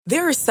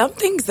There are some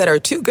things that are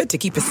too good to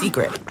keep a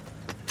secret.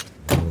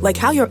 Like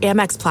how your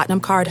Amex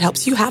Platinum card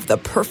helps you have the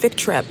perfect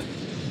trip.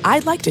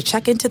 I'd like to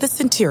check into the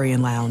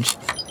Centurion Lounge.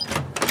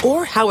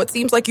 Or how it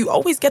seems like you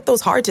always get those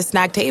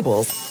hard-to-snag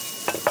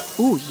tables.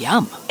 Ooh,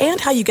 yum.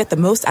 And how you get the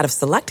most out of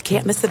select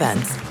can't-miss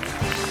events.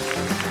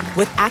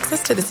 With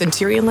access to the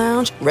Centurion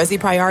Lounge, Resi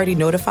Priority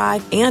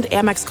Notified, and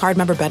Amex card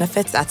member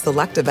benefits at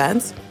select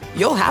events,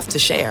 you'll have to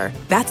share.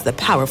 That's the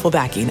powerful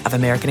backing of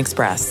American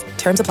Express.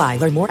 Terms apply.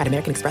 Learn more at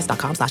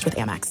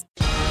americanexpress.com/withAmex.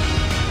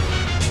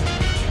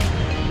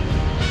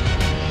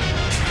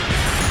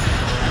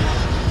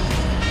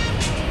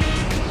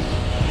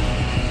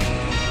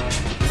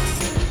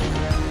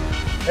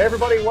 Hey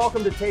everybody,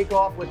 welcome to Take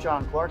Off with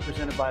John Clark,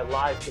 presented by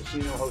Live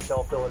Casino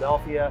Hotel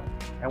Philadelphia.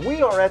 And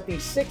we are at the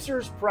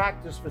Sixers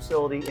practice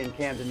facility in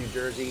Camden, New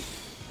Jersey.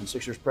 And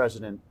Sixers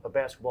president of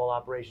basketball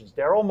operations,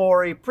 Daryl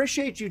Morey.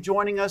 Appreciate you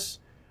joining us.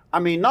 I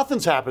mean,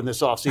 nothing's happened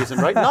this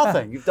offseason, right?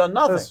 Nothing. You've done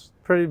nothing. It's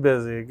pretty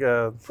busy.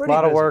 A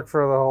lot of work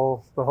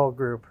for the whole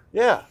group.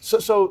 Yeah.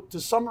 So to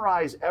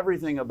summarize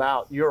everything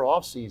about your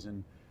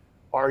offseason,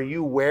 are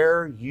you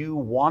where you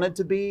wanted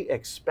to be,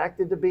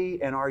 expected to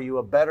be, and are you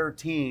a better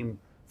team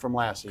from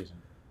last season?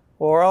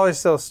 Well, we're always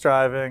still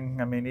striving.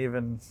 I mean,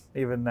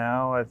 even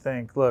now, I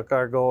think, look,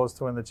 our goal is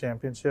to win the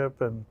championship,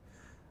 and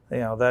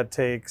that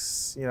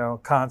takes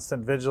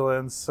constant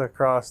vigilance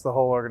across the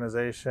whole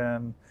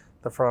organization,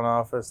 the front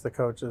office, the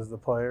coaches, the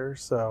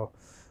players. So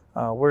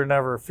we're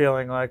never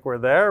feeling like we're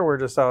there. We're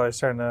just always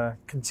trying to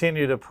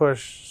continue to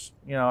push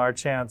our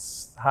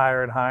chance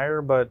higher and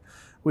higher. But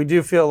we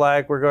do feel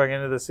like we're going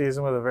into the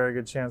season with a very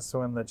good chance to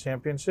win the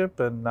championship,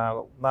 and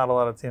not a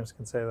lot of teams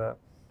can say that.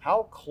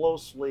 How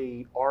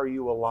closely are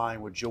you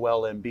aligned with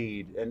Joel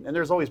Embiid? And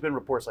there's always been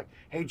reports like,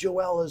 hey,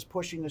 Joel is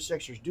pushing the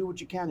Sixers. Do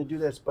what you can to do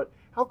this. But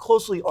how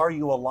closely are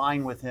you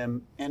aligned with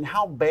him, and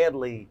how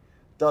badly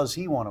does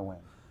he want to win?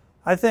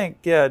 I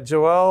think,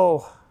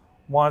 Joel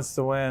wants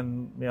to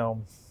win.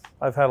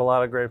 I've had a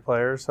lot of great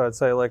players, so I'd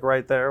say like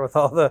right there with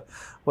all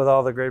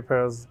the great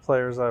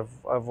players I've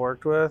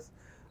worked with.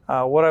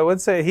 What I would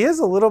say, he is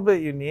a little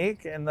bit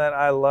unique in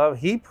that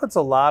he puts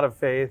a lot of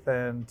faith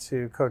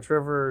into Coach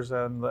Rivers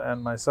and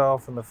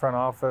myself and the front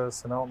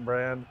office and Elton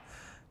Brand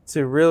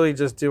to really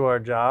just do our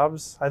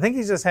jobs. I think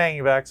he's just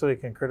hanging back so he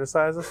can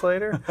criticize us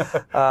later.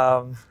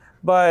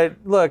 But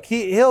look,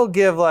 he'll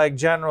give like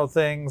general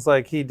things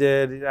like he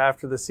did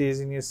after the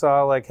season. You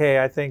saw like,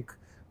 hey, I think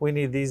we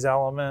need these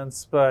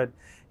elements, but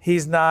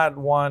he's not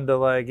one to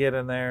like get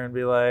in there and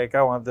be like,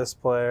 I want this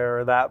player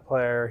or that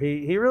player.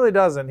 He really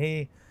doesn't.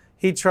 He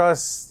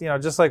trusts,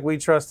 just like we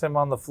trust him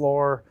on the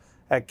floor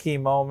at key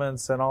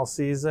moments and all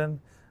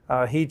season.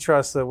 He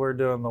trusts that we're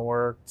doing the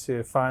work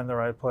to find the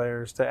right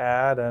players to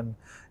add. And,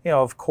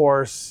 of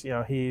course,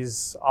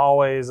 he's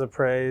always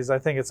appraised. I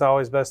think it's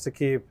always best to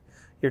keep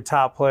your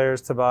top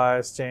players,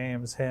 Tobias,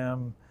 James,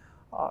 him,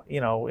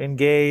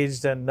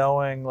 engaged and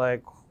knowing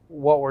like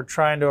what we're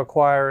trying to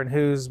acquire and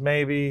who's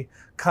maybe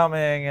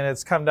coming. And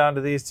it's come down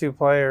to these two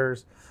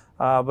players.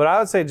 But I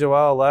would say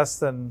Joel, less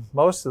than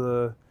most of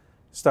the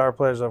star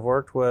players I've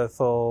worked with,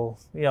 will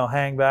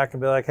hang back and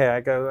be like, hey,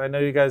 I know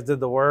you guys did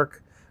the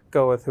work.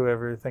 Go with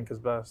whoever you think is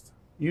best.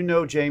 You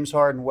know James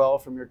Harden well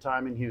from your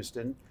time in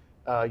Houston.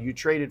 You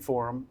traded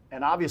for him,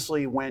 and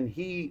obviously when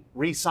he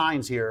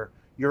re-signs here,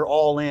 you're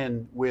all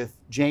in with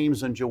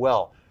James and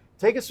Joel.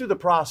 Take us through the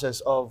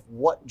process of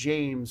what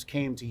James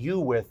came to you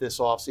with this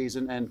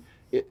offseason, and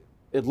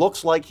it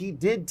looks like he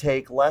did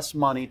take less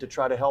money to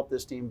try to help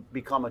this team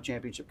become a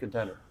championship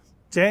contender.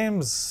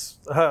 James,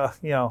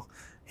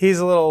 he's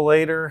a little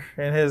later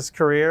in his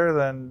career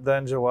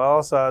than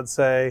Joel, so I'd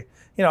say,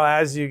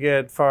 as you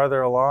get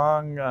farther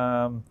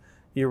along,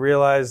 you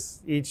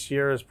realize each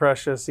year is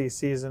precious, each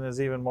season is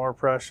even more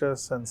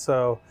precious, and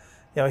so,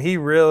 he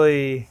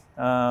really,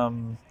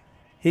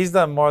 he's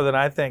done more than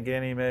I think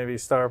any maybe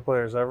star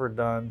player's ever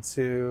done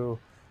to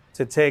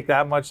take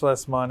that much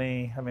less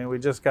money. I mean, we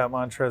just got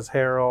Montrezl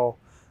Harrell.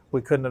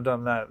 We couldn't have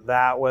done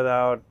that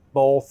without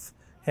both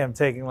him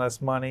taking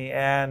less money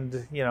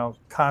and,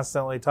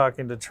 constantly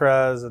talking to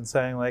Trez and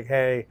saying like,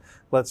 hey,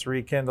 let's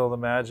rekindle the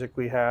magic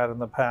we had in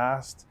the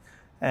past.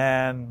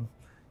 And,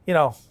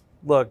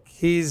 look,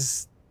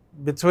 he's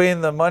between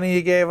the money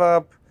he gave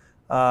up,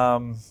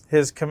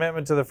 his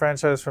commitment to the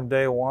franchise from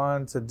day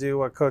one to do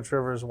what Coach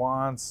Rivers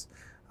wants.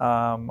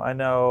 I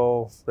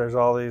know there's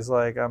all these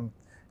like, I'm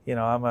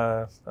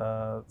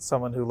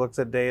someone who looks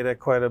at data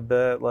quite a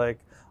bit, like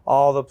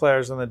all the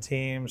players on the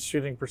team,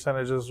 shooting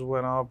percentages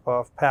went up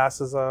off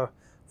passes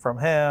from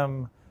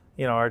him.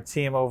 Our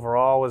team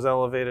overall was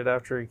elevated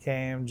after he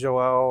came.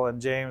 Joel and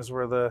James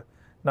were the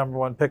number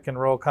one pick and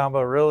roll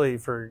combo really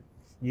for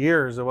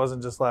years. It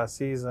wasn't just last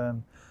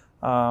season.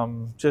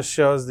 Just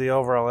shows the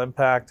overall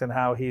impact and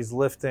how he's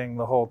lifting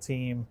the whole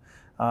team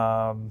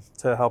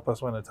to help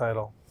us win a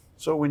title.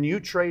 So when you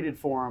traded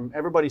for him,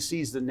 everybody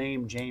sees the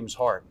name James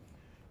Harden.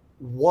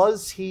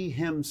 Was he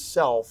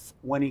himself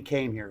when he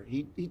came here?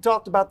 He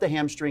talked about the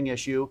hamstring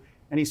issue,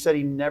 and he said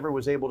he never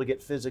was able to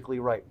get physically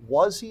right.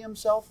 Was he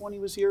himself when he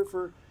was here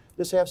for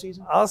this half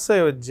season? I'll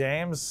say with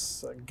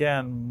James,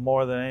 again,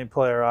 more than any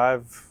player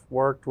I've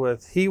worked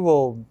with, he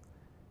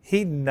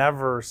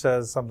never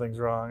says something's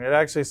wrong. It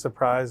actually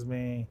surprised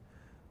me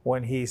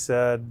when he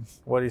said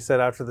what he said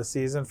after the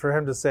season. For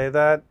him to say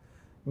that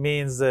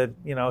means that,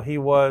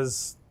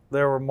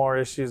 there were more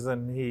issues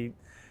than he's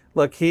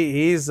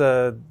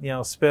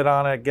spit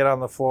on it, get on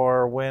the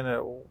floor, win it,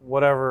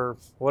 whatever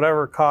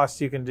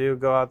cost you can do,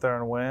 go out there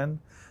and win.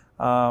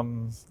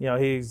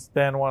 He's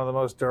been one of the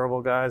most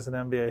durable guys in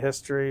NBA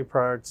history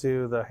prior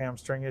to the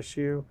hamstring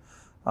issue.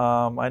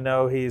 I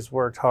know he's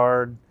worked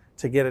hard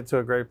to get it to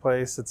a great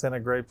place. It's in a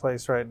great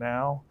place right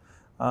now.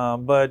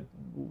 But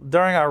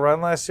during our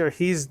run last year,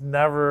 he's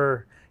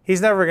never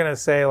going to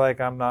say, like,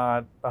 I'm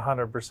not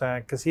 100%,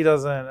 because he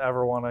doesn't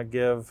ever want to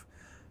give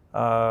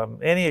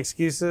any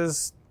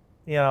excuses,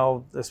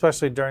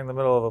 especially during the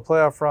middle of a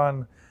playoff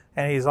run.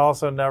 And he's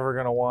also never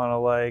going to want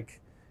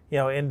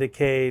to,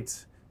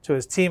 indicate to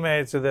his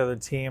teammates or the other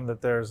team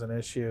that there's an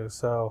issue.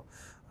 So,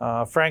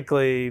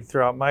 frankly,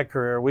 throughout my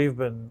career,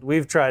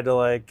 we've tried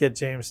to get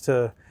James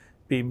to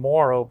be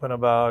more open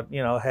about,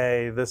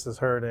 hey, this is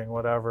hurting,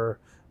 whatever,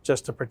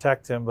 just to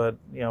protect him. But,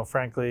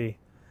 frankly,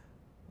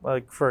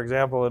 for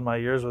example, in my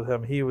years with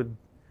him, he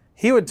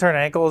would turn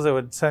ankles that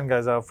would send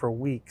guys out for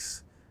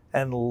weeks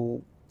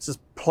and just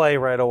play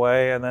right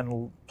away and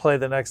then play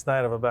the next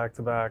night of a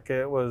back-to-back.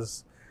 It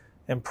was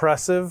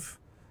impressive,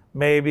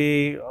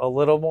 maybe a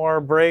little more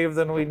brave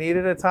than we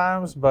needed at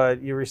times,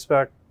 but you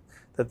respect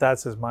that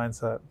that's his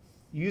mindset.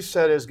 You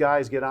said as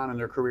guys get on in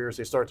their careers,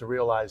 they start to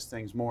realize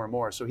things more and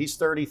more. So he's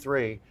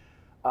 33.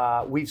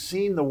 We've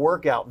seen the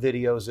workout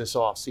videos this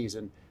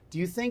offseason. Do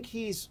you think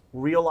he's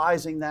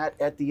realizing that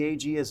at the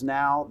age he is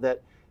now,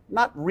 that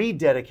not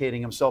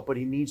rededicating himself, but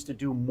he needs to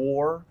do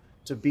more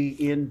to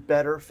be in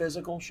better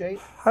physical shape?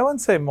 I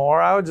wouldn't say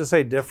more. I would just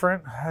say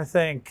different. I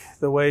think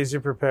the ways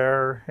you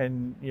prepare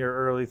in your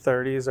early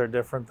 30s are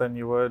different than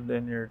you would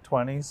in your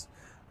 20s.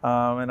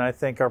 And I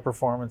think our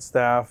performance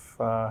staff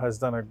has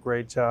done a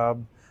great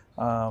job,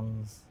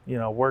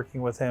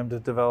 working with him to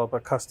develop a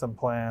custom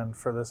plan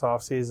for this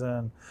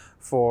offseason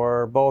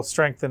for both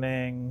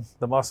strengthening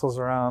the muscles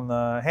around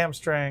the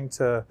hamstring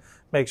to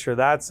make sure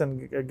that's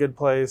in a good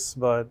place,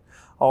 but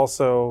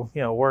also,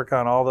 work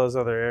on all those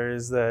other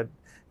areas that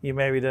you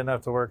maybe didn't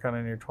have to work on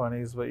in your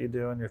 20s, but you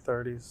do in your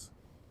 30s.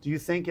 Do you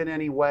think in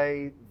any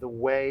way the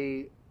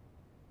way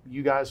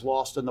you guys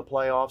lost in the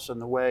playoffs and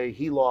the way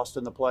he lost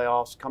in the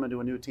playoffs, coming to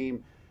a new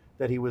team,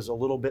 that he was a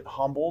little bit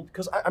humbled?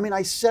 Because,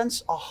 I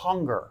sense a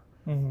hunger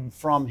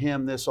from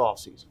him this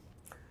offseason.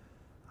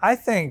 I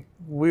think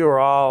we were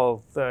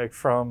all,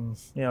 from,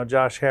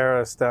 Josh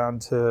Harris down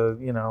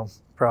to,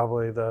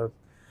 probably the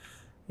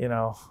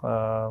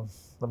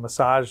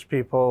massage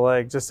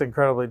people, just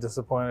incredibly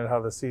disappointed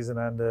how the season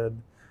ended.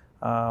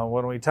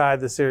 When we tied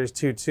the series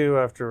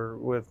 2-2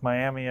 with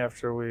Miami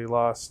after we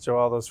lost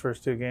Joel those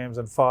first two games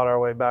and fought our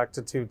way back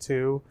to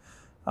 2-2,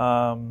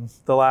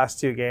 the last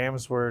two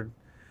games were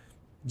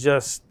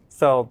just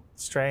felt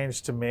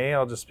strange to me.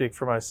 I'll just speak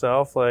for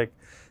myself.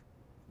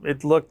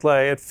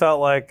 It felt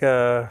like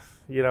a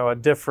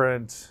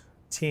different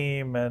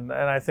team, and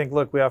I think,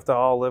 look, we have to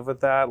all live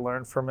with that,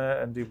 learn from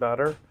it, and do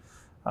better.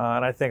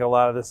 And I think a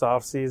lot of this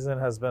offseason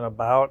has been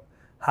about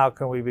how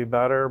can we be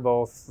better,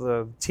 both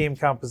the team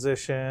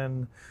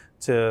composition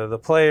to the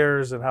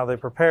players and how they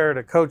prepare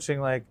to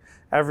coaching.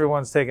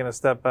 Everyone's taking a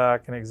step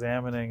back and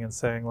examining and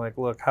saying,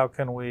 look, how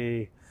can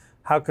we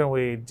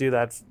do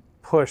that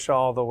push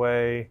all the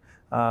way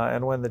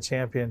and win the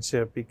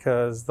championship?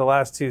 Because the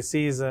last two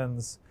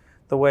seasons,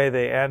 the way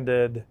they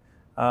ended,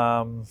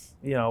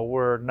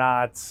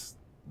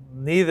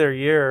 neither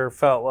year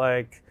felt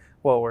like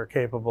what we're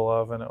capable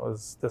of, and it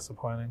was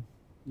disappointing.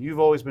 You've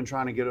always been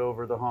trying to get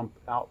over the hump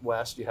out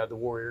west. You had the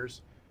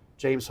Warriors.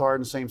 James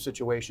Harden, same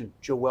situation.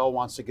 Joel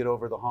wants to get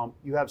over the hump.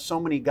 You have so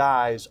many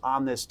guys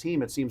on this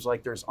team, it seems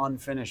like there's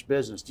unfinished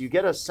business. Do you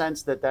get a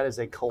sense that is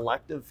a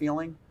collective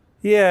feeling?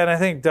 Yeah, and I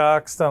think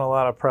Doc's done a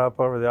lot of prep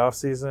over the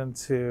offseason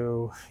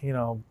to,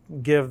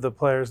 give the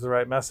players the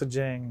right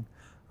messaging.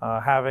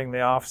 Having the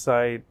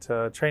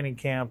offsite training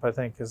camp, I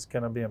think, is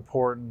going to be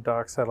important.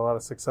 Doc's had a lot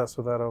of success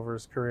with that over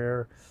his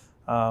career.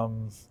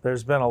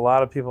 There's been a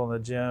lot of people in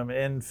the gym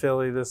in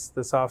Philly this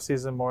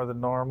offseason, more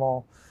than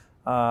normal.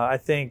 I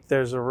think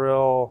there's a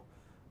real,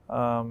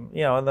 and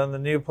then the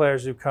new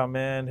players who come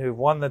in who've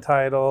won the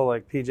title,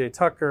 like PJ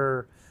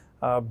Tucker,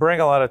 bring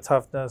a lot of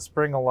toughness,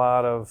 bring a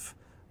lot of,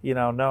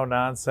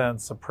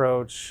 no-nonsense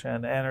approach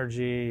and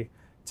energy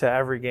to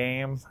every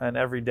game and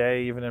every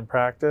day, even in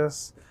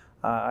practice.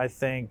 I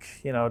think,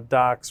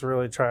 Doc's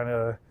really trying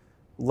to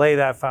lay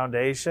that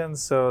foundation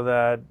so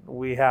that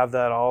we have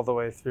that all the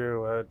way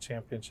through a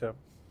championship.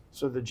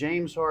 So the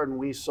James Harden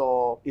we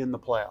saw in the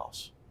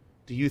playoffs,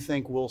 do you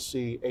think we'll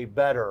see a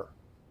better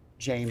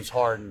James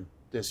Harden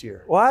this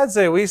year? Well, I'd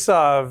say we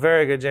saw a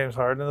very good James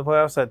Harden in the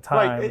playoffs at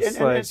times.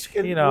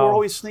 Right, we're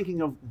always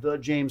thinking of the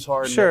James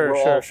Harden that we're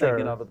all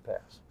thinking of the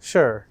past.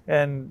 Sure.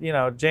 And,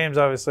 James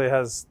obviously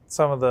has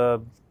some of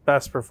the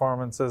best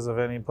performances of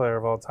any player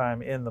of all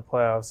time in the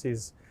playoffs.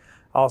 He's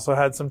also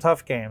had some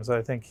tough games.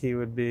 I think he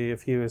would be,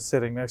 if he was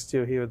sitting next to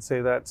you, he would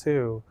say that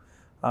too.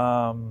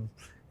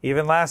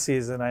 Even last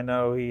season, I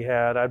know he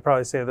had, I'd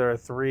probably say there are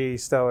 3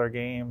 stellar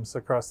games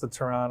across the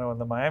Toronto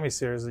and the Miami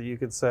series that you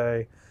could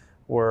say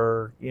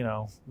were,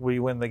 we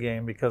win the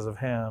game because of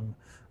him.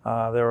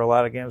 There were a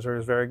lot of games where he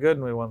was very good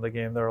and we won the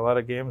game. There were a lot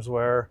of games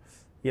where,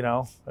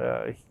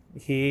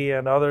 he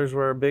and others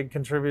were a big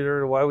contributor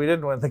to why we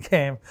didn't win the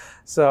game.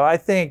 So I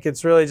think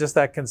it's really just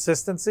that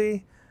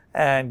consistency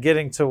and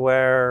getting to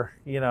where,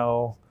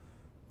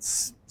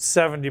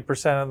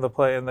 70% of the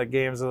play in the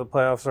games of the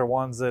playoffs are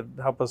ones that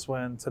help us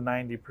win to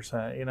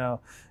 90%.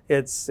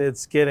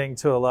 It's getting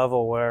to a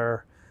level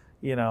where,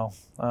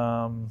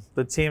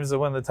 the teams that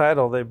win the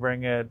title, they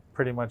bring it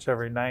pretty much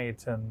every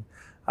night. And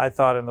I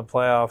thought in the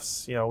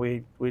playoffs,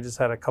 we just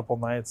had a couple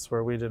nights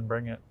where we didn't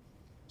bring it.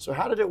 So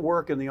how did it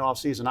work in the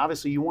offseason?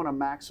 Obviously, you want to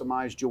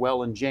maximize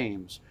Joel and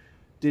James.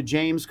 Did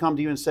James come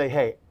to you and say,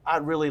 hey, I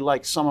really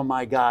like some of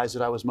my guys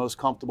that I was most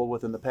comfortable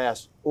with in the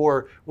past?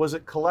 Or was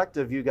it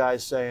collective, you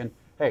guys saying,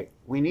 hey,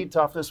 we need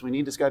toughness, we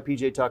need this guy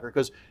PJ Tucker,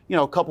 because,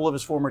 a couple of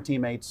his former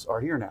teammates are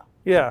here now?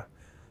 Yeah.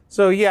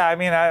 So,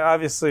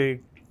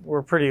 obviously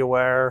we're pretty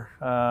aware,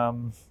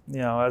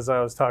 as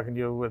I was talking to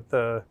you with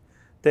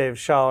Dave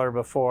Schaller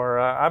before,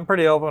 I'm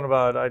pretty open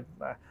about,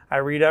 I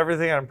read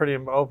everything. I'm pretty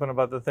open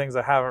about the things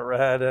I haven't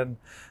read. And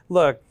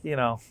look,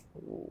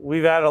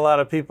 we've had a lot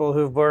of people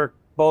who've worked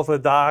both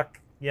with Doc,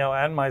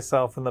 and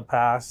myself in the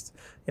past.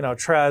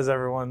 Trez,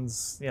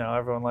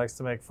 everyone likes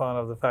to make fun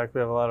of the fact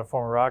we have a lot of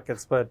former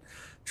Rockets, but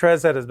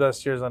Trez had his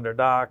best years under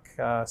Doc,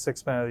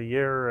 6th man of the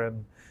year,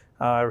 and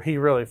he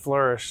really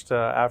flourished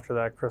after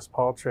that Chris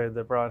Paul trade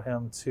that brought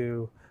him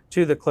to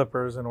the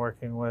Clippers and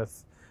working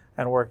with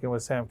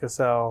Sam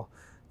Cassell.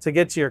 To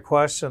get to your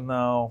question,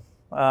 though,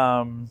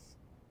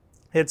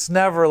 it's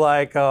never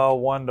like a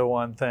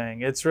one-to-one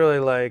thing. It's really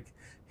like,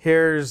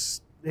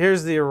 here's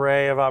the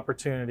array of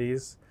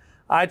opportunities.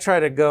 I try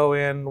to go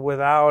in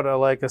without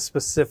a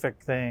specific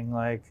thing,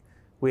 like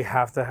we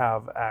have to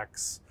have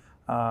X.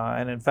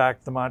 And in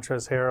fact, the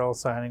Montrezl Harrell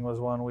signing was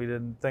one we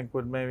didn't think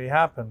would maybe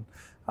happen.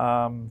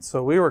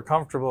 So we were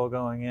comfortable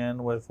going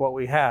in with what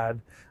we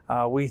had.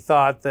 We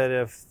thought that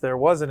if there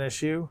was an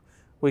issue,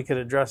 we could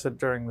address it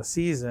during the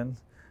season.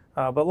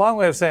 But long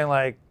way of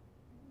saying,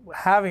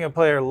 having a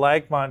player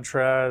like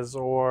Montrez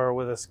or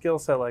with a skill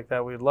set like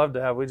that, we'd love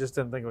to have. We just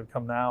didn't think it would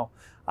come now.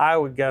 I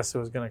would guess it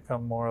was going to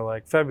come more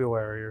like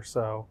February or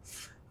so.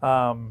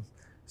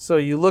 So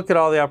you look at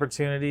all the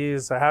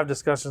opportunities. I have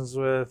discussions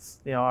with,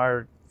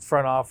 our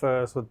front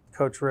office, with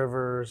Coach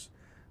Rivers,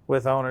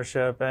 with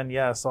ownership, and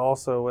yes,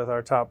 also with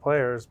our top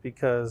players,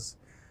 because,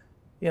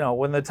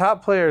 when the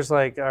top players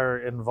are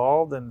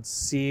involved and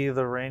see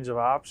the range of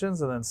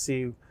options and then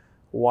see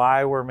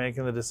why we're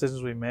making the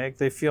decisions we make,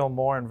 they feel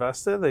more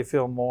invested, they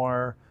feel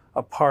more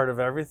a part of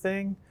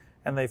everything,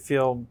 and they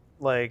feel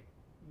like,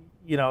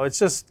 it's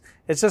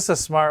just a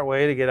smart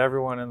way to get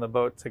everyone in the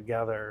boat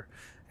together.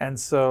 And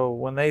so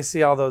when they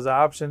see all those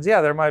options,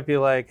 there might be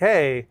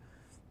hey,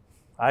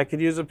 I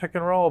could use a pick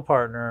and roll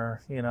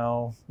partner,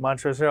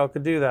 Montrezl Harrell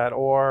could do that.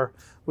 Or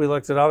we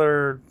looked at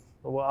other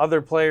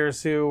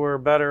players who were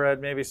better at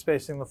maybe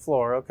spacing the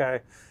floor. Okay,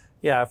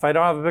 if I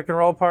don't have a pick and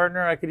roll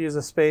partner, I could use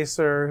a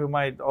spacer who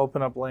might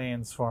open up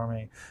lanes for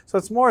me. So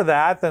it's more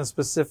that than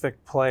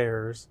specific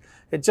players.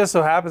 It just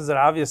so happens that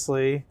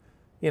obviously,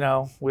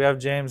 we have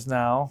James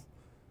now.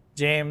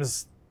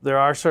 James, there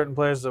are certain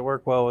players that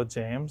work well with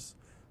James.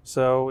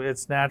 So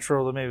it's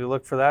natural to maybe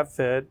look for that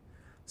fit.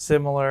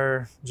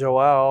 Similar,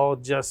 Joel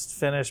just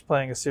finished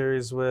playing a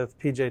series with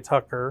PJ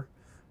Tucker.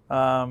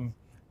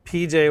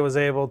 PJ was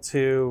able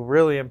to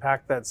really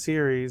impact that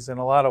series in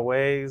a lot of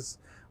ways,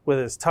 with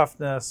his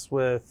toughness,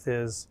 with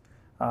his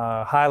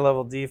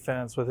high-level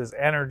defense, with his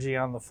energy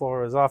on the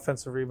floor, his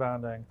offensive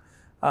rebounding.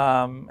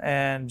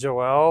 And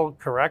Joel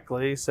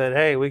correctly said,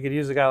 hey, we could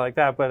use a guy like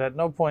that. But at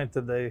no point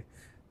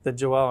did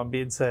Joel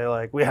Embiid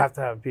say, we have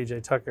to have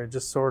PJ Tucker.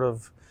 Just sort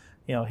of,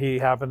 he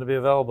happened to be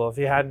available. If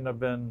he hadn't have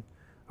been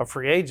a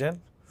free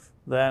agent,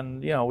 then,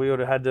 we would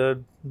have had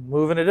to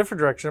move in a different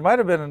direction. It might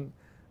have been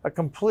a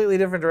completely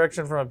different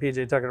direction from a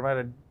PJ Tucker. It might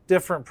have a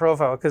different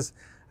profile. Because,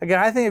 again,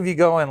 I think if you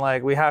go in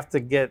we have to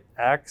get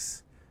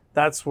X,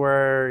 that's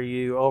where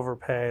you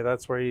overpay.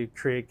 That's where you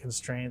create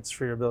constraints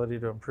for your ability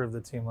to improve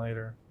the team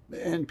later.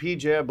 And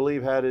PJ, I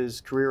believe, had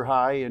his career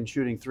high in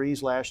shooting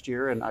threes last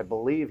year, and I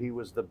believe he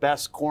was the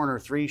best corner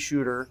three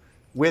shooter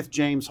with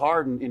James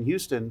Harden in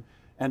Houston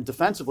and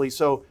defensively.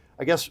 So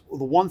I guess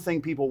the one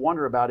thing people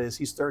wonder about is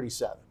he's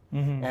 37,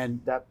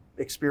 and that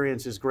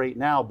experience is great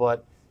now.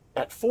 But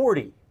at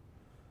 40,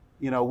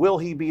 will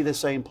he be the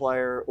same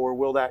player, or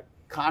will that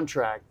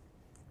contract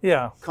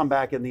come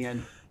back in the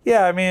end?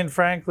 Yeah,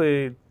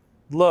 frankly,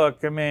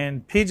 look,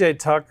 PJ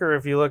Tucker,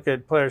 if you look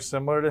at players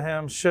similar to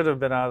him, should have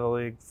been out of the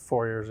league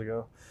 4 years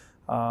ago.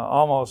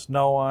 Almost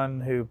no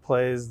one who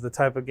plays the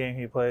type of game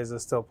he plays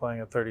is still playing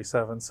at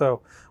 37.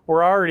 So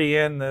we're already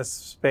in this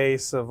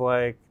space of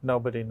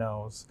nobody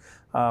knows.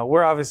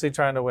 We're obviously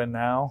trying to win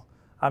now.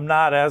 I'm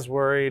not as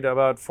worried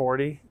about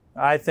 40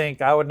 I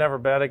think I would never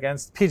bet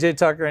against PJ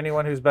Tucker.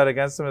 Anyone who's bet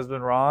against him has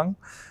been wrong,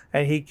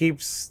 and he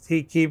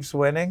keeps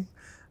winning.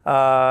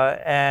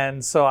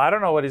 And so I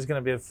don't know what he's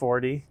going to be at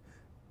 40.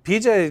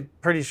 PJ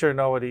pretty sure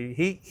know what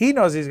he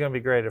knows he's going to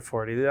be great at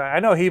 40. I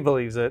know he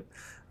believes it.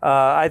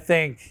 I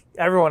think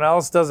everyone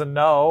else doesn't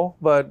know,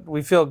 but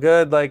we feel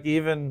good. Like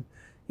even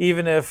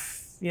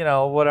if,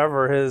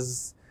 whatever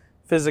his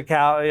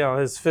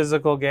his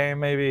physical game,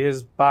 maybe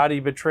his body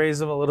betrays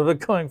him a little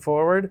bit going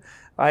forward,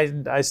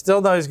 I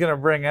still know he's going to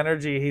bring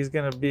energy. He's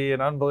going to be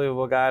an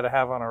unbelievable guy to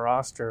have on a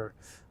roster.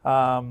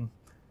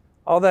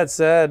 All that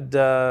said,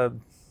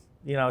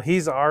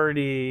 he's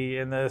already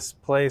in this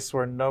place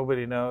where no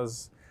one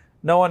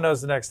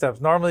knows the next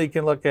steps. Normally you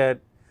can look at,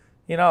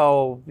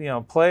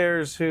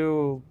 players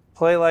who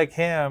play like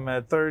him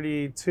at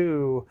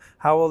 32,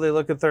 how will they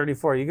look at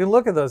 34? You can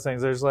look at those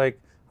things. There's like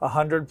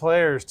 100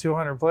 players,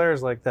 200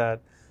 players like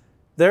that.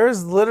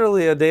 There's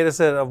literally a data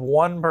set of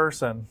one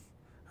person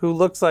who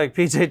looks like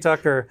PJ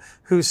Tucker,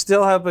 who's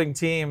still helping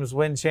teams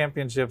win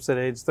championships at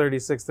age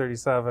 36,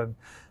 37.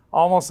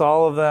 Almost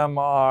all of them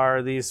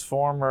are these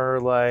former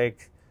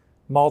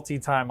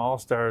multi-time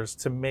All-Stars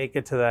to make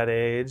it to that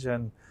age.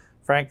 And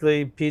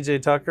frankly,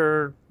 PJ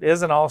Tucker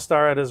is an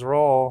All-Star at his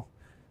role.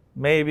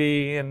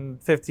 Maybe in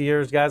 50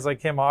 years, guys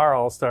like him are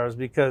All-Stars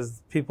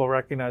because people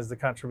recognize the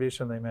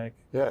contribution they make.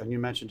 Yeah, and you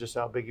mentioned just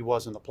how big he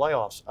was in the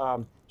playoffs.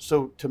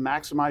 So to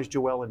maximize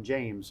Joel and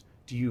James,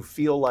 do you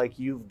feel like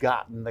you've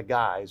gotten the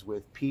guys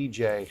with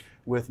PJ,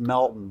 with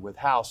Melton, with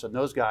House, and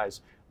those guys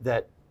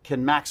that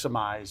can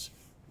maximize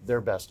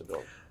their best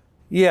ability?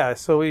 Yeah,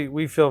 so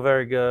we feel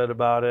very good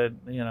about it.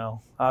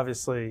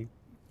 Obviously,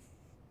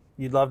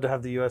 you'd love to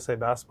have the USA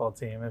basketball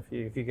team if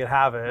you could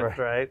have it,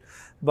 right?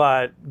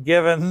 But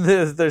given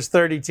there's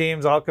 30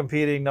 teams all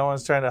competing, no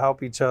one's trying to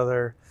help each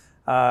other,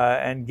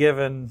 and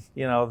given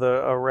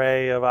the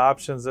array of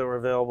options that were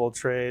available,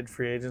 trade,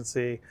 free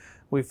agency,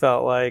 we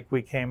felt like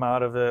we came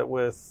out of it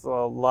with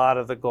a lot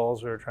of the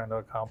goals we were trying to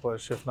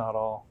accomplish, if not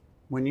all.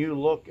 When you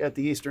look at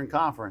the Eastern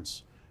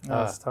Conference,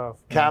 that's tough.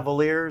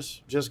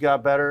 Cavaliers just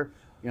got better.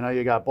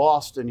 You got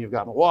Boston, you've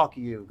got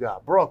Milwaukee, you've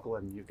got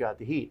Brooklyn, you've got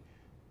the Heat.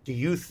 Do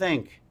you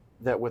think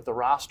that with the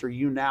roster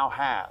you now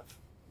have,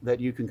 that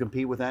you can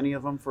compete with any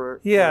of them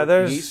for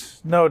there's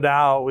East? No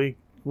doubt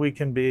we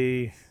can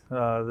be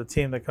the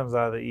team that comes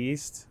out of the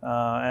East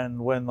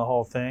and win the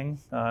whole thing.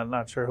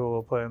 Not sure who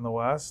will play in the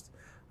West.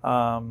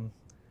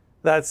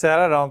 That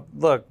said,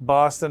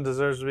 Boston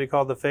deserves to be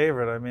called the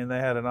favorite. I mean, they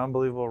had an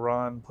unbelievable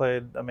run,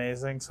 played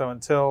amazing. So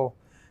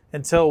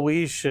until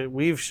we've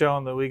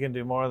shown that we can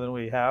do more than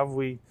we have,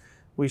 we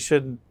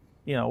shouldn't,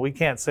 we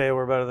can't say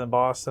we're better than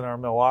Boston or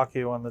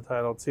Milwaukee won the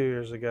title 2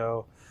 years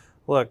ago.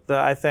 Look,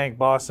 I think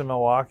Boston and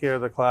Milwaukee are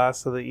the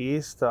class of the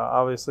East.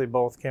 Obviously,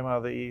 both came out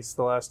of the East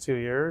the last 2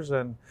 years,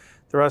 and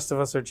the rest of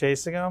us are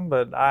chasing them.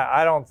 But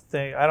I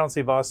don't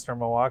see Boston or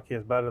Milwaukee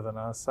as better than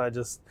us. I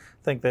just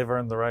think they've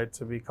earned the right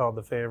to be called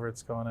the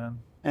favorites going in.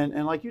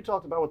 And like you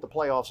talked about with the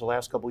playoffs the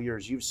last couple of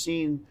years, you've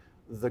seen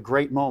the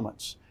great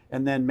moments.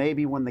 And then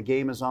maybe when the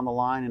game is on the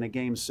line in a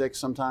game 6,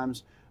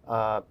 sometimes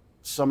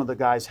some of the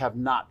guys have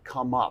not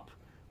come up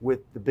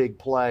with the big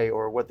play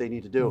or what they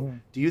need to do. Mm-hmm.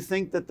 Do you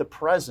think that the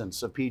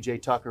presence of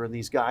PJ Tucker and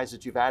these guys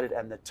that you've added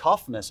and the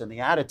toughness and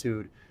the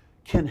attitude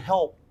can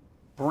help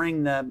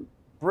bring them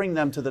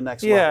to the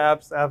next level? Yeah,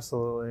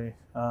 absolutely.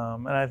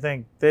 And I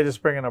think they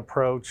just bring an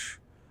approach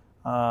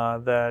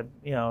that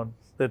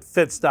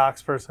fits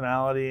Doc's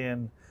personality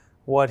and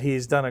what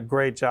he's done a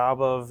great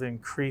job of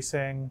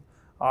increasing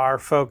our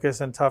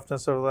focus and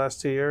toughness over the last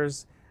 2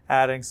 years.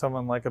 Adding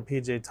someone like a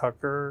PJ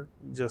Tucker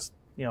just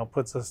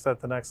puts us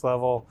at the next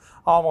level,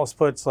 almost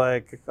puts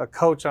like a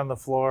coach on the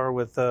floor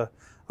with the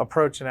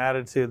approach and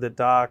attitude that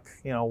Doc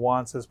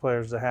wants his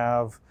players to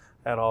have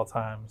at all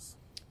times.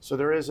 So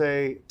there is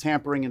a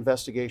tampering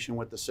investigation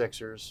with the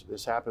Sixers.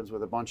 This happens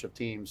with a bunch of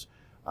teams.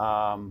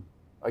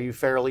 Are you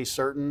fairly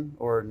certain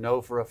or know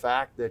for a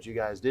fact that you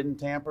guys didn't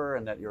tamper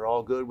and that you're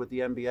all good with the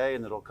NBA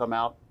and it'll come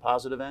out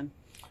positive end?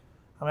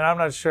 I mean, I'm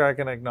not sure I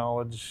can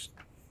acknowledge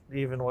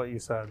even what you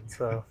said.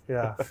 So,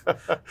 yeah.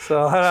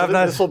 So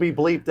this will be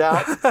bleeped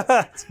out?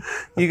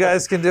 You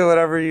guys can do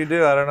whatever you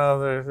do. I don't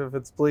know if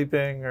it's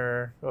bleeping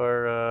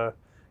or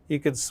you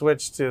could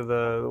switch to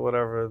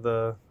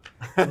the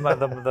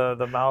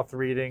mouth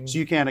reading. So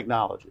you can't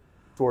acknowledge it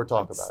or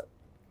talk about it?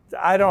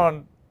 I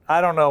don't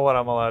know what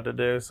I'm allowed to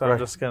do, so I'm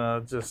just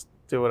going to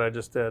do what I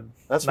just did.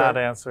 That's not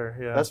fair. Answer.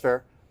 Yeah. That's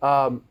fair.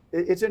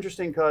 It's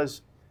interesting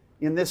because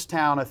in this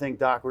town, I think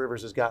Doc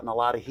Rivers has gotten a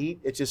lot of heat.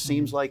 It just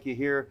seems like you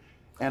hear,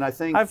 and I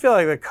feel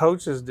like the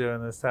coaches do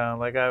in this town.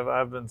 Like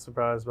I've been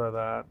surprised by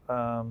that.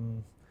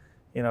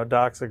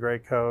 Doc's a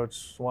great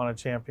coach, won a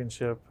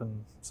championship,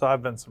 and so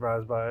I've been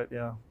surprised by it.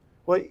 Yeah.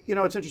 Well,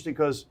 it's interesting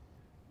because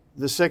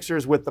the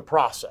Sixers with the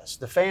process,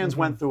 the fans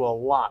went through a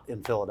lot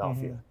in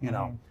Philadelphia.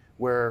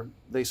 Where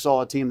they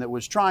saw a team that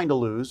was trying to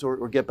lose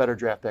or get better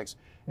draft picks,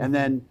 and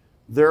then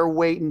they're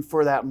waiting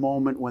for that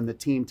moment when the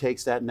team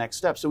takes that next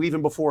step. So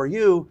even before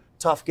you,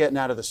 tough getting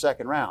out of the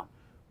second round.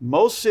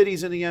 Most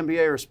cities in the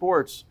NBA or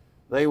sports,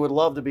 They would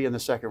love to be in the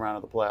second round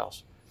of the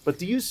playoffs. But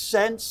do you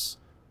sense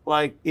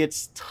like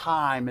it's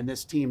time and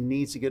this team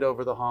needs to get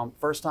over the hump?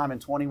 First time in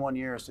 21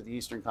 years to the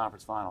Eastern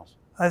Conference Finals.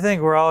 I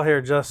think we're all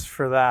here just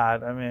for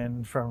that. I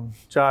mean, from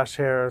Josh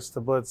Harris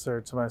to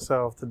Blitzer to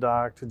myself to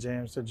Doc to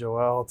James to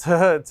Joel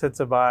to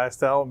Tobias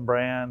to Elton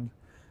Brand.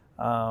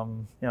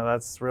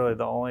 That's really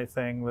the only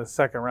thing. The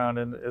second round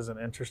isn't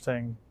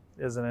interesting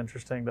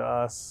to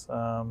us.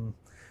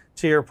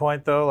 To your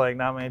point, though, like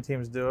not many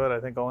teams do it. I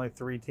think only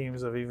 3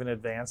 teams have even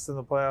advanced in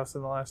the playoffs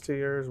in the last 2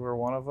 years. We're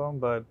one of them,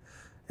 but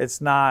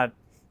it's not.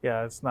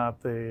 Yeah, it's not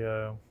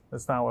why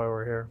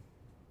we're here.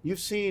 You've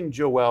seen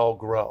Joel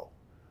grow,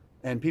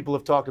 and people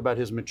have talked about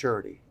his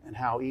maturity and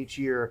how each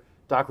year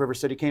Doc Rivers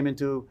said he came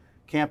into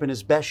camp in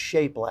his best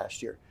shape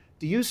last year.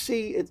 Do you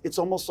see it's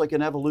almost like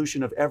an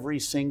evolution of every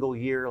single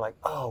year? Like,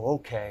 oh,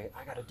 okay,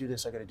 I got to do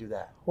this, I got to do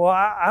that. Well,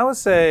 I would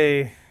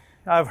say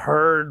I've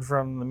heard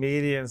from the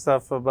media and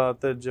stuff about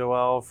the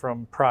Joel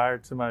from prior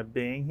to my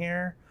being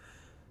here.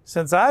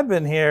 Since I've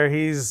been here,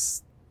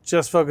 he's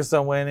just focused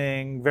on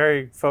winning,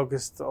 very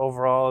focused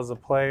overall as a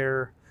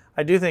player.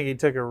 I do think he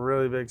took a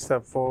really big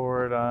step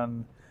forward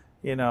on,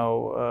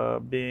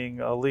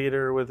 being a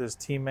leader with his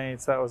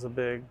teammates. That was a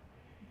big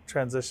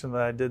transition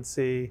that I did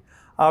see.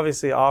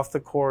 Obviously, off the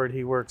court,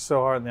 he worked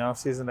so hard in the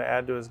offseason to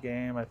add to his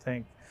game. I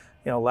think,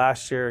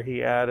 last year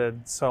he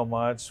added so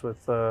much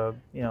with,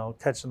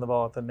 catching the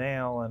ball at the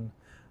nail and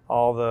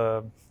all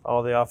the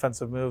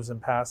offensive moves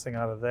and passing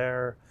out of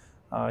there.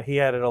 He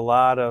added a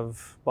lot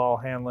of ball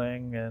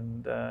handling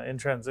and in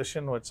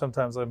transition, which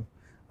sometimes I'm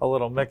a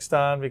little mixed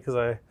on because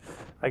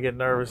I get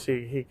nervous.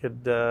 He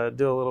could do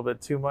a little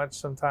bit too much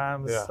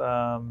sometimes.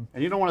 Yeah.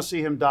 And you don't want to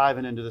see him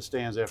diving into the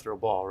stands after a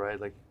ball, right?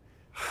 Like,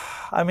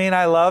 I mean,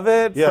 I love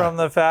it from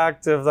the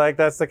fact of like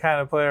that's the kind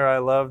of player I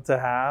love to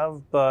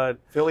have, but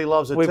Philly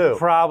loves it we too.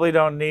 Probably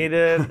don't need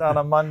it on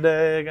a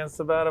Monday against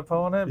a bad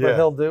opponent, but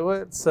he'll do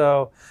it.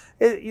 So,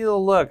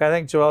 look, I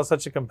think Joel's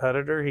such a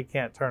competitor, he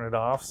can't turn it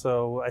off.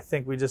 So I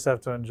think we just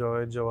have to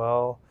enjoy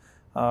Joel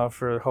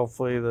for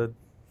hopefully the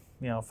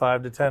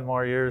 5 to 10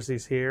 more years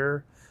he's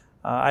here.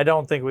 I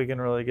don't think we can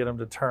really get him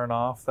to turn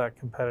off that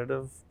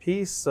competitive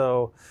piece.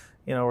 So,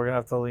 we're going to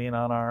have to lean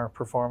on our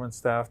performance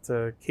staff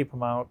to keep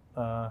him out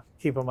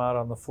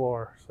on the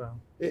floor. So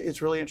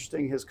it's really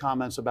interesting, his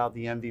comments about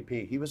the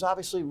MVP. He was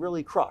obviously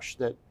really crushed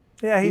that.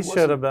 Yeah, he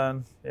should have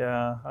been.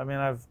 Yeah, I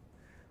mean,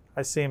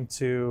 I seem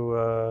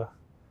to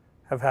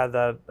have had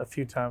that a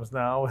few times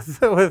now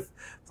with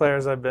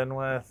players I've been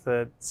with.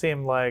 It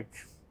seemed like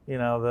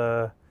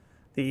the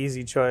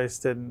easy choice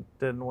didn't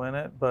win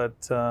it,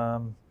 but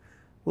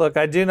look,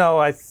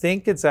 I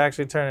think it's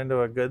actually turned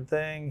into a good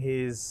thing.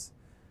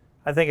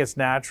 I think it's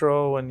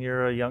natural when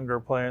you're a younger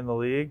player in the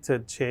league to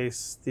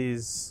chase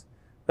these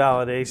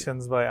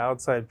validations by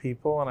outside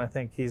people. And I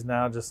think he's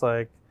now just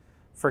like,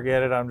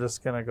 forget it, I'm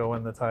just going to go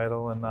win the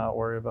title and not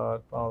worry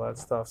about all that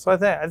stuff. So I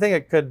think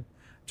it could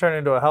turn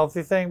into a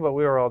healthy thing, but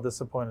we were all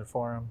disappointed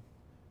for him.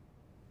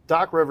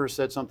 Doc Rivers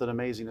said something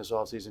amazing this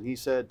offseason. He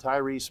said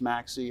Tyrese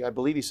Maxey, I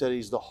believe he said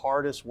he's the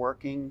hardest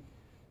working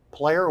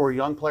player or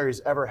young player he's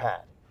ever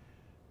had.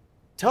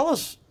 Tell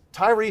us,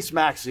 Tyrese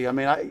Maxey, I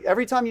mean,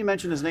 every time you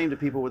mention his name to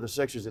people with the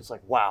Sixers, it's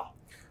like, wow,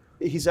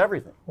 he's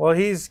everything. Well,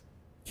 he's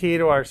key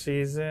to our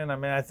season. I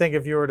mean, I think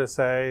if you were to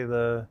say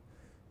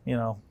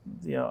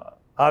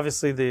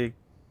obviously the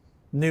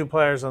new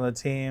players on the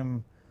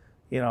team,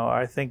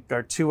 I think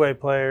are two-way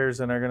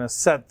players and are going to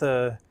set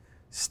the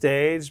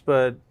stage.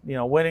 But,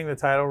 winning the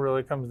title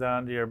really comes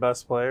down to your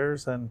best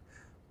players. And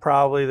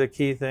probably the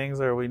key things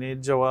are we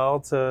need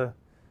Joel to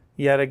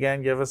yet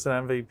again give us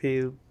an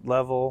MVP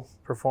level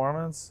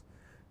performance.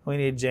 We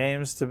need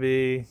James to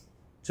be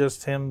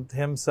just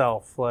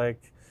himself.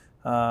 Like,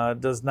 we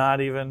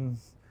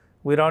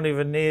don't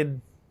even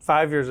need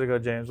 5 years ago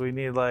James. We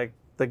need like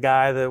the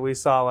guy that we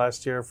saw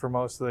last year for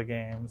most of the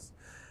games.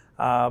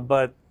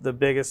 But the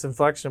biggest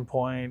inflection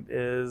point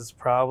is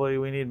probably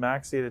we need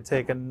Maxey to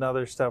take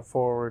another step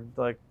forward.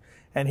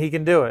 And he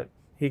can do it.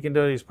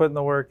 He's putting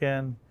the work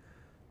in.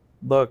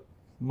 Look,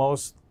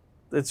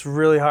 it's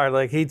really hard.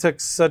 Like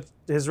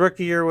his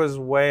rookie year was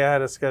way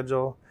ahead of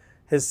schedule.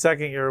 His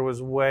second year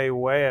was way,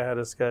 way ahead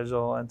of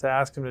schedule. And to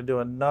ask him to do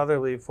another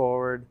leap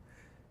forward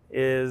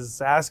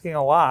is asking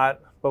a lot,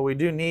 but we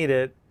do need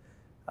it.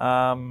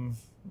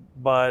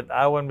 But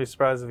I wouldn't be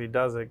surprised if he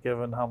does it,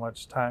 given how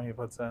much time he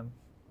puts in.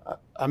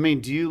 I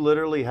mean, do you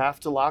literally have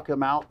to lock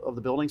him out of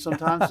the building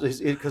sometimes?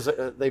 Because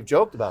they've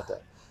joked about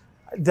that.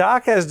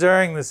 Doc has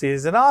during the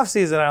season. Off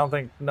season, I don't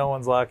think no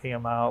one's locking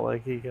him out.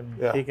 Like he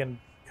can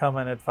come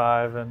in at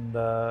 5, and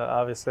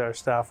obviously our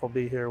staff will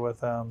be here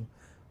with him.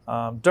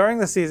 During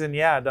the season,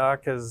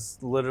 Doc has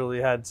literally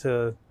had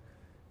to,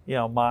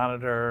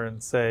 monitor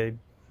and say,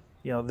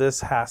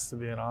 this has to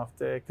be an off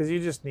day because you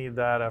just need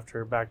that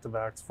after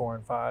back-to-backs 4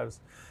 and 5s.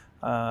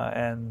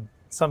 And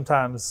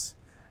sometimes,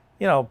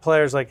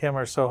 players like him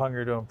are so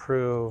hungry to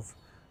improve,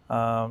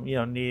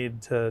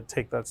 need to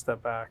take that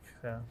step back.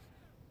 Yeah.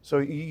 So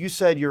you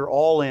said you're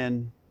all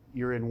in.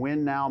 You're in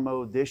win now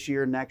mode this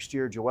year, next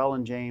year, Joel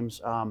and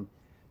James.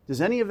 Does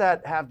any of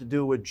that have to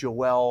do with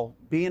Joel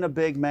being a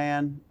big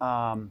man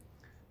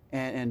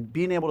and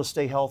being able to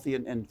stay healthy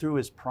and through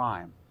his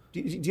prime?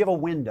 Do you have a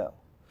window?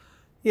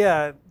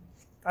 Yeah,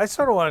 I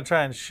sort of want to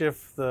try and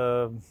shift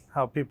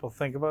how people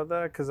think about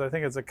that, because I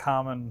think it's a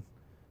common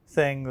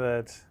thing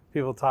that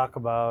people talk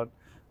about.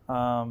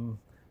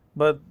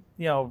 But,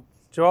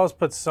 Joel's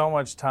put so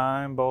much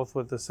time, both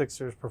with the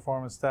Sixers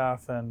performance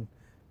staff and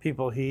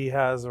people he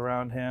has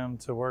around him,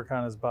 to work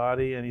on his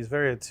body, and he's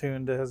very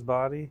attuned to his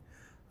body,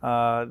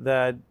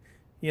 that,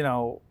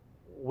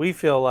 we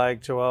feel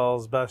like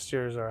Joel's best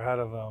years are ahead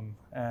of him.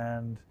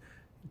 And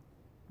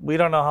we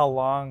don't know how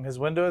long his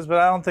window is, but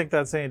I don't think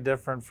that's any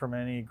different from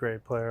any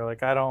great player.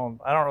 Like, I don't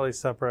really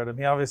separate him.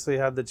 He obviously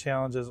had the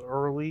challenges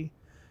early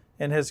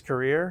in his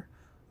career,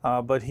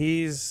 but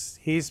he's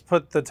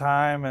put the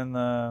time and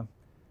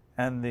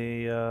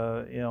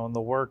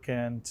the work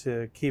in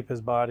to keep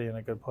his body in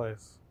a good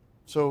place.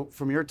 So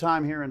from your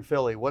time here in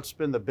Philly, what's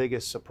been the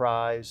biggest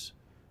surprise?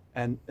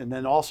 And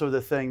then also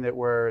the thing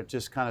where it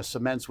just kind of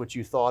cements what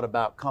you thought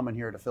about coming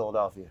here to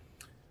Philadelphia?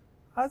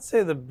 I'd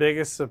say the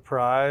biggest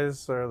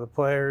surprise are the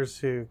players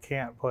who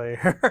can't play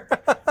here.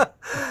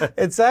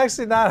 It's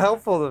actually not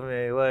helpful to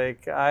me.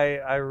 Like,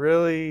 I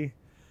really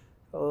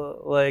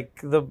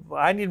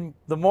I need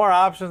the more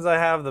options I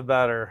have, the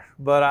better.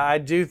 But I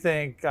do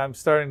think I'm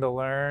starting to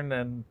learn,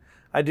 and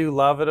I do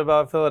love it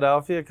about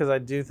Philadelphia, because I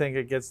do think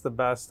it gets the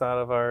best out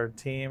of our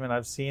team, and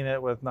I've seen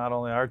it with not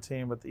only our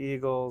team but the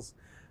Eagles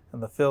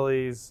and the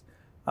Phillies.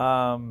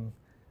 And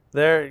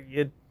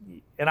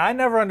I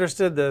never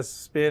understood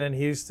this being in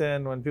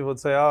Houston, when people would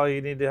say, oh,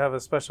 you need to have a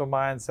special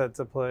mindset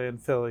to play in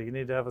Philly. You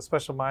need to have a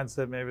special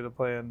mindset maybe to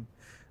play in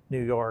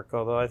New York,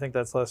 although I think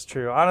that's less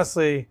true.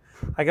 Honestly,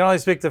 I can only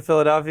speak to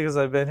Philadelphia because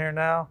I've been here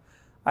now.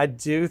 I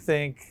do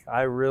think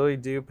I really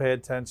do pay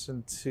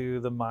attention to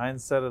the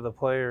mindset of the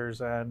players,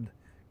 and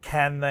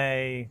can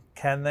they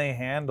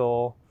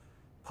handle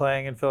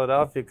playing in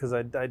Philadelphia, because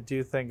I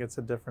do think it's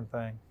a different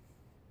thing.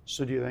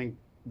 So do you think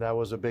that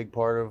was a big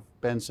part of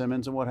Ben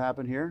Simmons and what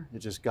happened here? It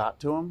just got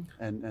to him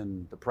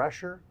and the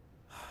pressure?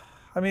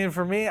 I mean,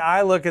 for me,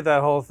 I look at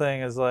that whole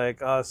thing as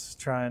like us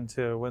trying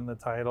to win the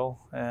title,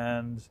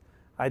 and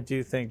I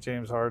do think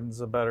James Harden's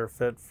a better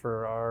fit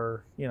for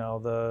our,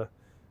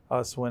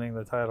 us winning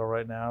the title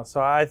right now. So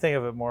I think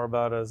of it more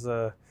about as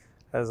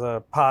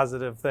a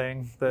positive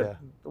thing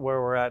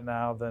where we're at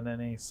now than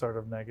any sort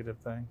of negative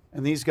thing.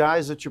 And these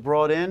guys that you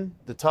brought in,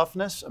 the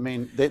toughness, I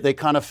mean, they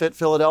kind of fit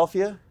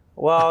Philadelphia?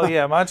 Well,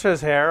 yeah,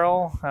 Montrezl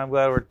Harrell, I'm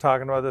glad we're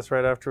talking about this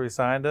right after we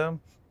signed him.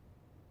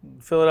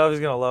 Philadelphia's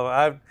going to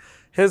love it.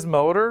 His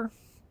motor,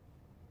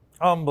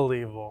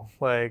 unbelievable.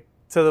 Like,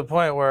 to the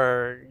point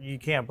where you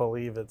can't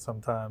believe it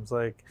sometimes.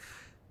 Like,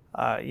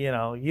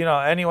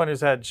 anyone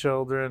who's had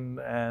children,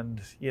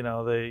 and,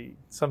 they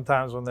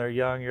sometimes when they're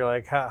young, you're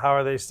like, how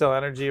are they still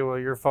energy? Well,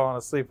 you're falling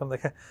asleep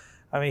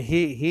on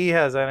he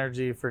has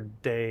energy for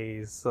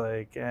days,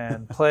 like,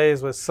 and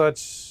plays with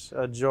such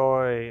a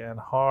joy and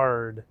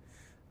hard.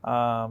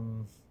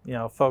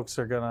 Folks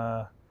are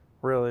gonna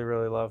really,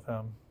 really love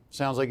him.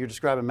 Sounds like you're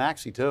describing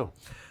Maxey too.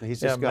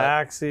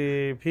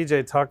 Maxey,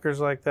 PJ Tucker's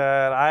like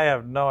that. I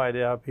have no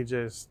idea how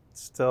PJ's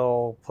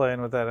still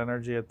playing with that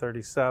energy at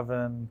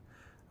 37.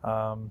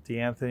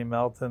 DeAnthony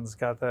Melton's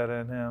got that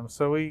in him.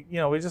 So we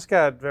just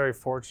got very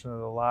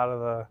fortunate. A lot of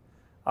the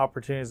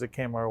opportunities that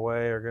came our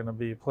way are going to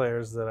be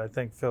players that I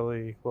think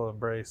Philly will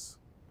embrace.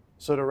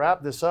 So to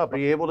wrap this up, are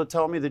you able to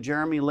tell me the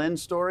Jeremy Lin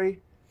story?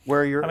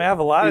 Where you're, I have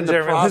a lot of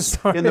Jeremy Lin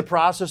stories. In the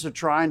process of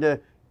trying to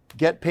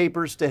get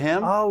papers to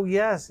him? Oh,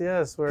 yes.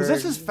 Because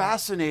this is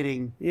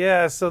fascinating.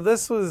 Yeah, so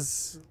this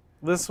was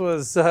the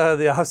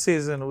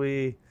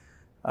offseason.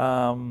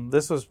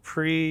 This was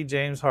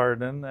pre-James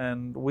Harden,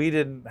 and we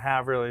didn't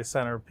have really a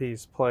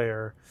centerpiece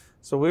player.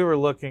 So we were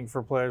looking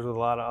for players with a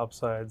lot of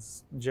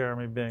upsides,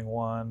 Jeremy being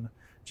one.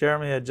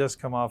 Jeremy had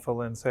just come off of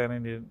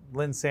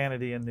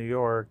Linsanity in New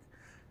York,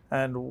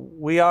 and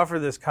we offered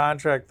this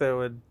contract that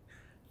would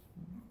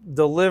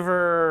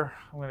deliver,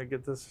 I'm going to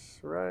get this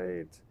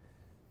right,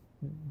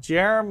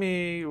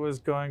 Jeremy was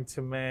going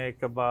to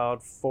make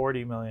about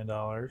 $40 million.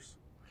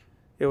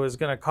 It was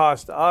going to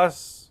cost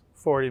us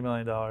 $40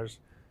 million.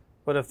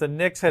 But if the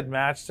Knicks had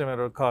matched him, it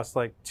would cost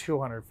like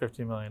 $250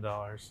 million.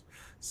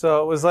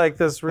 So it was like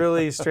this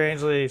really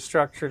strangely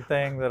structured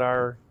thing that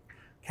our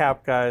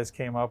cap guys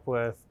came up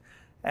with.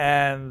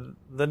 And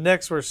the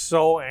Knicks were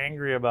so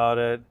angry about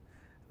it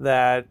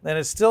and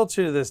it's still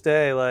true to this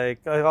day,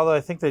 like, although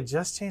I think they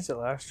just changed it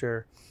last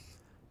year,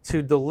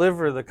 to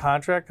deliver the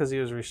contract because he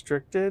was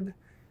restricted.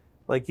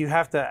 Like, you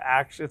have to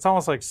it's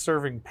almost like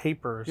serving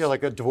papers. Yeah,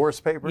 like a divorce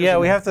papers? Yeah,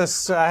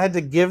 I had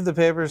to give the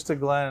papers to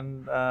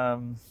Glenn,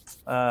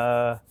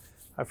 I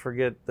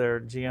forget their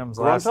GM's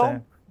last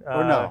name.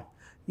 Or no?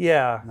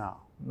 Yeah. No.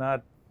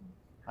 Not.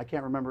 I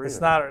can't remember either.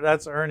 It's not,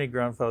 that's Ernie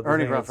Grunfeld.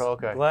 Ernie Grunfeld,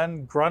 okay.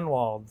 Glenn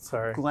Grunwald,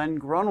 sorry. Glenn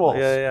Grunwald.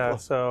 Yeah.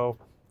 So,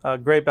 a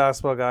great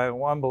basketball guy,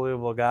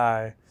 unbelievable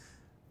guy.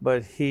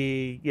 But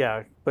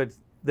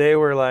they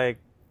were like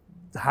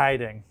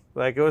hiding.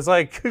 Like it was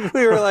like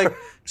we were like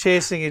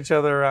chasing each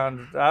other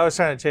around. I was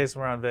trying to chase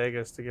him around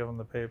Vegas to give him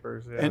the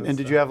papers. Yeah, and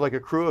did you have like a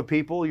crew of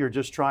people? You're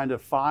just trying to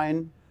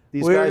find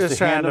these we guys were just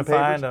to hand trying to them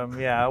find papers?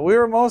 them. Yeah, we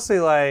were mostly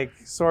like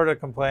sort of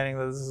complaining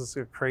that this is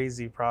a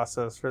crazy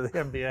process for the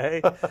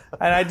NBA,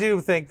 and I do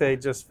think they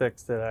just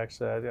fixed it.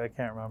 Actually, I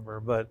can't remember,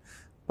 but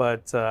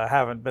I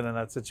haven't been in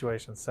that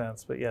situation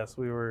since. But yes,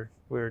 we were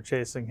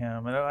chasing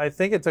him, and I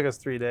think it took us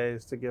 3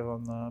 days to give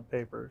him the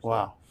papers.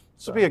 Wow.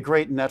 This would be a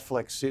great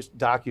Netflix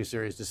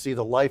docuseries to see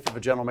the life of a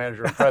general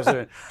manager and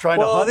president trying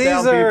to hunt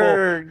down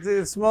people.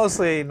 It's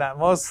mostly not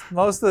most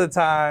of the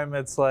time.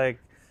 It's like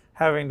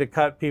having to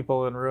cut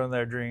people and ruin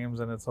their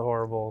dreams, and it's a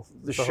horrible.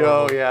 The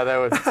show, yeah, that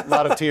was a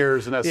lot of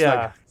tears, and that's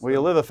Yeah. well,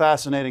 you live a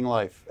fascinating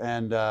life,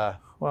 and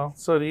Well,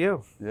 so do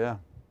you. yeah,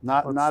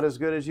 not as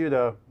good as you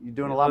though. You're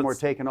doing a lot more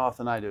let's- taking off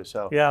than I do.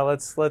 So Yeah,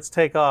 let's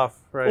take off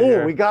right oh,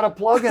 here. we got a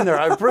plug in there.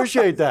 I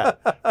appreciate that.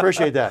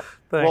 Appreciate that.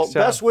 Thanks, well,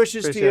 John. best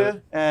wishes Appreciate to it.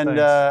 you, and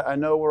Thanks. I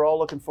know we're all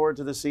looking forward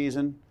to the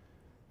season,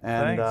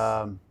 and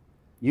Thanks.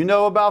 you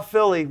know about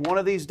Philly. One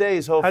of these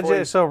days,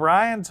 hopefully. So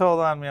Ryan told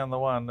on me on the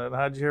one.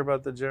 How'd you hear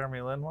about the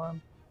Jeremy Lin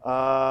one?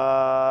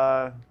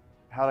 How'd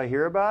I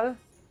hear about it?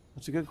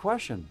 That's a good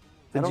question.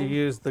 Did you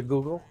use the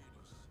Google?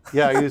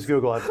 Yeah, I use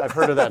Google. I've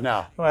heard of that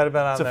now. Might have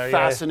been on It's a there.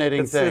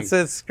 fascinating thing.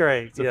 It's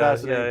great. It's a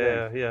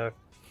fascinating yeah.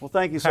 Well,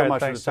 thank you so All right, much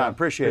thanks, for the time. John.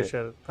 Appreciate it. Appreciate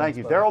it. Thank Thanks,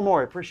 you. bud. Daryl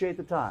Morey, appreciate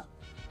the time.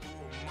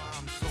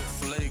 I'm so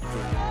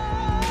flagrant.